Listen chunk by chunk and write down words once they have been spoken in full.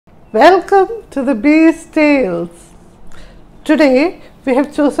Welcome to the Bee's Tales. Today we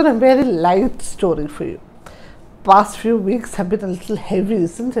have chosen a very light story for you. Past few weeks have been a little heavy,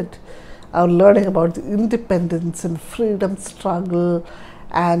 isn't it? Our learning about the independence and freedom struggle,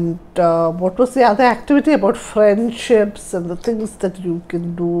 and what was the other activity about friendships and the things that you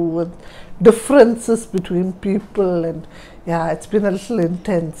can do and differences between people, and yeah, it's been a little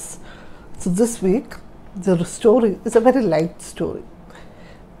intense. So this week the story is a very light story.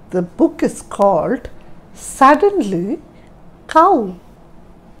 The book is called Suddenly Cow.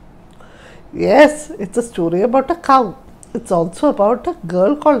 Yes, it's a story about a cow. It's also about a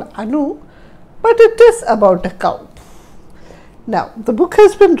girl called Anu, but it is about a cow. Now, the book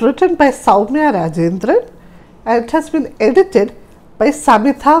has been written by Soumya Rajendran and it has been edited by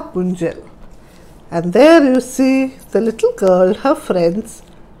Samitha Gunjal. And there you see the little girl, her friends,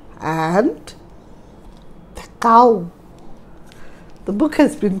 and the cow. The book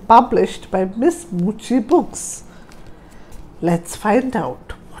has been published by Miss Muchi Books. Let's find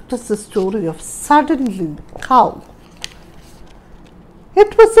out what is the story of Suddenly Cow.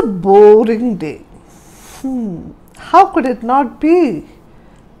 It was a boring day. How could it not be?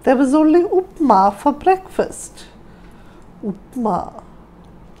 There was only upma for breakfast. Upma.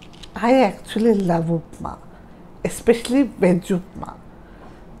 I actually love upma, especially veg upma.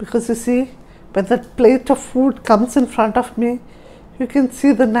 Because you see, when that plate of food comes in front of me, you can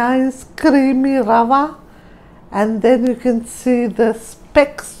see the nice creamy rava, and then you can see the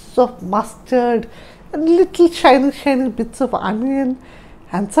specks of mustard and little shiny bits of onion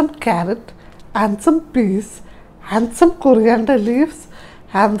and some carrot and some peas and some coriander leaves,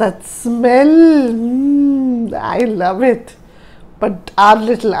 and that smell, I love it. But our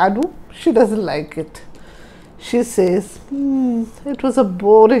little Anu, she doesn't like it. She says, it was a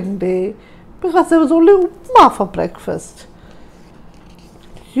boring day because there was only upma for breakfast.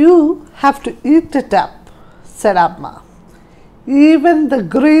 You have to eat it up, said Amma. Even the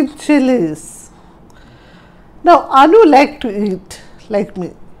green chilies. Now, Anu liked to eat like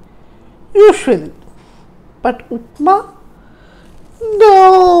me, usually. But upma?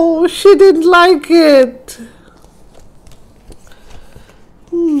 No, she didn't like it.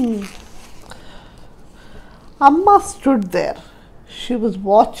 Amma stood there. She was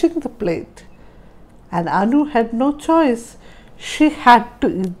watching the plate, and Anu had no choice. She had to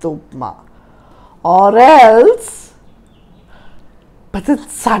eat the upma, or else. But then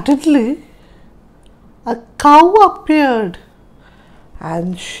suddenly a cow appeared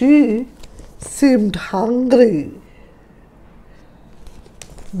and she seemed hungry.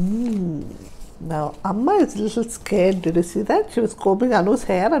 Now Amma is a little scared. Did you see that? She was combing Anu's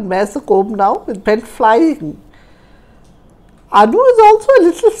hair, and where's the comb now? It went flying. Anu is also a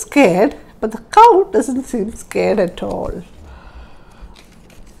little scared, but the cow doesn't seem scared at all.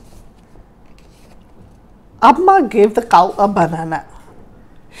 Amma gave the cow a banana.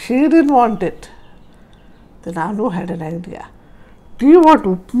 She didn't want it. Then Anu had an idea. Do you want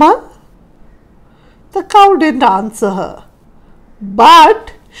upma? The cow didn't answer her,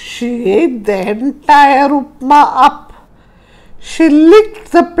 but she ate the entire upma up. She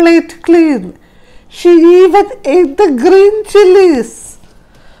licked the plate clean. She even ate the green chilies.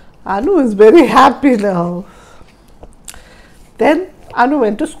 Anu is very happy now. Then Anu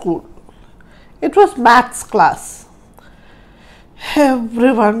went to school. It was maths class.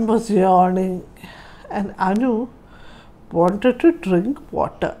 Everyone was yawning and Anu wanted to drink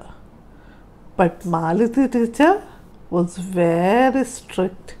water. But Malati teacher was very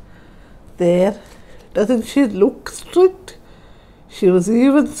strict. There, doesn't she look strict? She was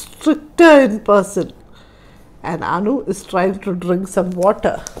even stricter in person. And Anu is trying to drink some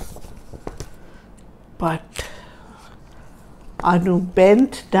water. But Anu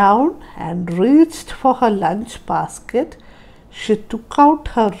bent down and reached for her lunch basket. She took out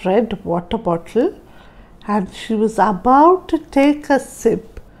her red water bottle and she was about to take a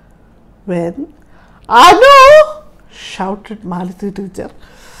sip when Anu, shouted Malati teacher,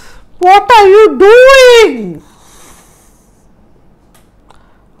 what are you doing?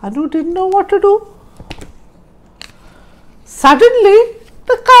 Anu didn't know what to do. Suddenly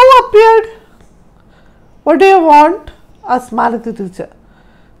the cow appeared. What do you want? Asked Malati teacher.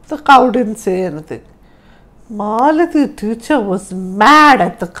 The cow didn't say anything. Malati teacher was mad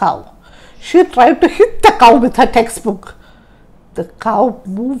at the cow. She tried to hit the cow with her textbook. The cow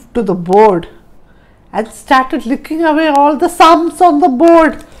moved to the board and started licking away all the sums on the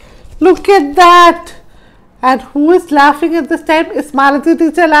board. Look at that! And who is laughing at this time? Is Malati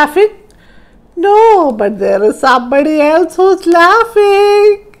teacher laughing? No, but there is somebody else who's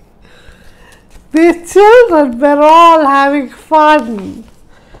laughing. The children were all having fun.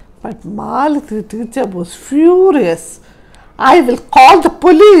 But Malati teacher was furious. I will call the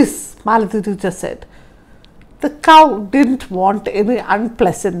police, Malati teacher said. The cow didn't want any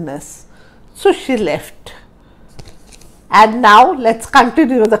unpleasantness, so she left. And now let's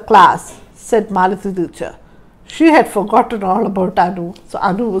continue the class, said Malati teacher. She had forgotten all about Anu, so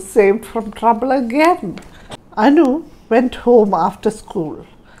Anu was saved from trouble again. Anu went home after school.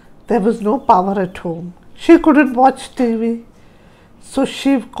 There was no power at home. She couldn't watch TV. So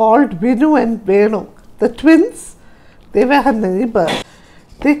she called Vinu and Venu, the twins. They were her neighbors.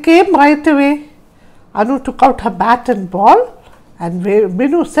 They came right away. Anu took out her bat and ball, and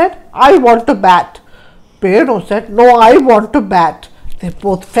Vinu said, I want to bat. Venu said, no, I want to bat. They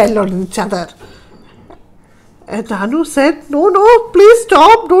both fell on each other. And Anu said, no, please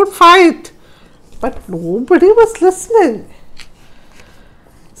stop, don't fight. But nobody was listening.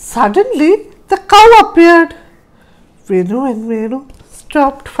 Suddenly, the cow appeared. Vinu and Venu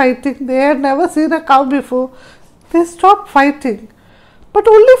stopped fighting. They had never seen a cow before. They stopped fighting, but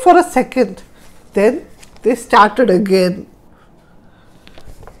only for a second. Then they started again.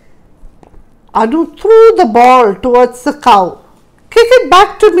 Anu threw the ball towards the cow. Kick it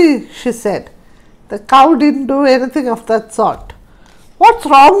back to me, she said. The cow didn't do anything of that sort. What's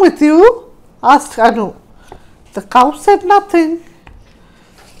wrong with you? Asked Anu. The cow said nothing.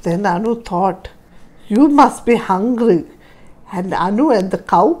 Then Anu thought, you must be hungry. And Anu and the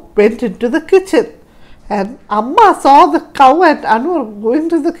cow went into the kitchen. And Amma saw the cow and Anu going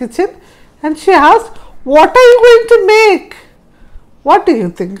to the kitchen, and she asked, what are you going to make? What do you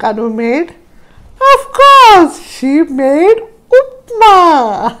think Anu made? Of course, she made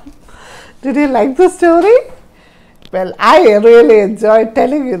upma. Did you like the story? Well, I really enjoyed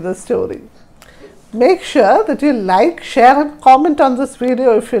telling you the story. Make sure that you like, share and comment on this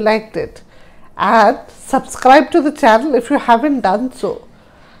video if you liked it. And subscribe to the channel if you haven't done so.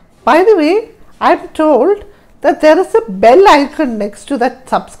 By the way, I'm told that there is a bell icon next to that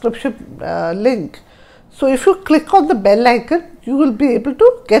subscription link. So if you click on the bell icon, you will be able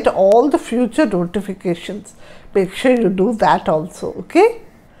to get all the future notifications. Make sure you do that also, okay?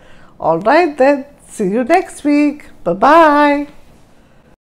 Alright then, see you next week. Bye-bye.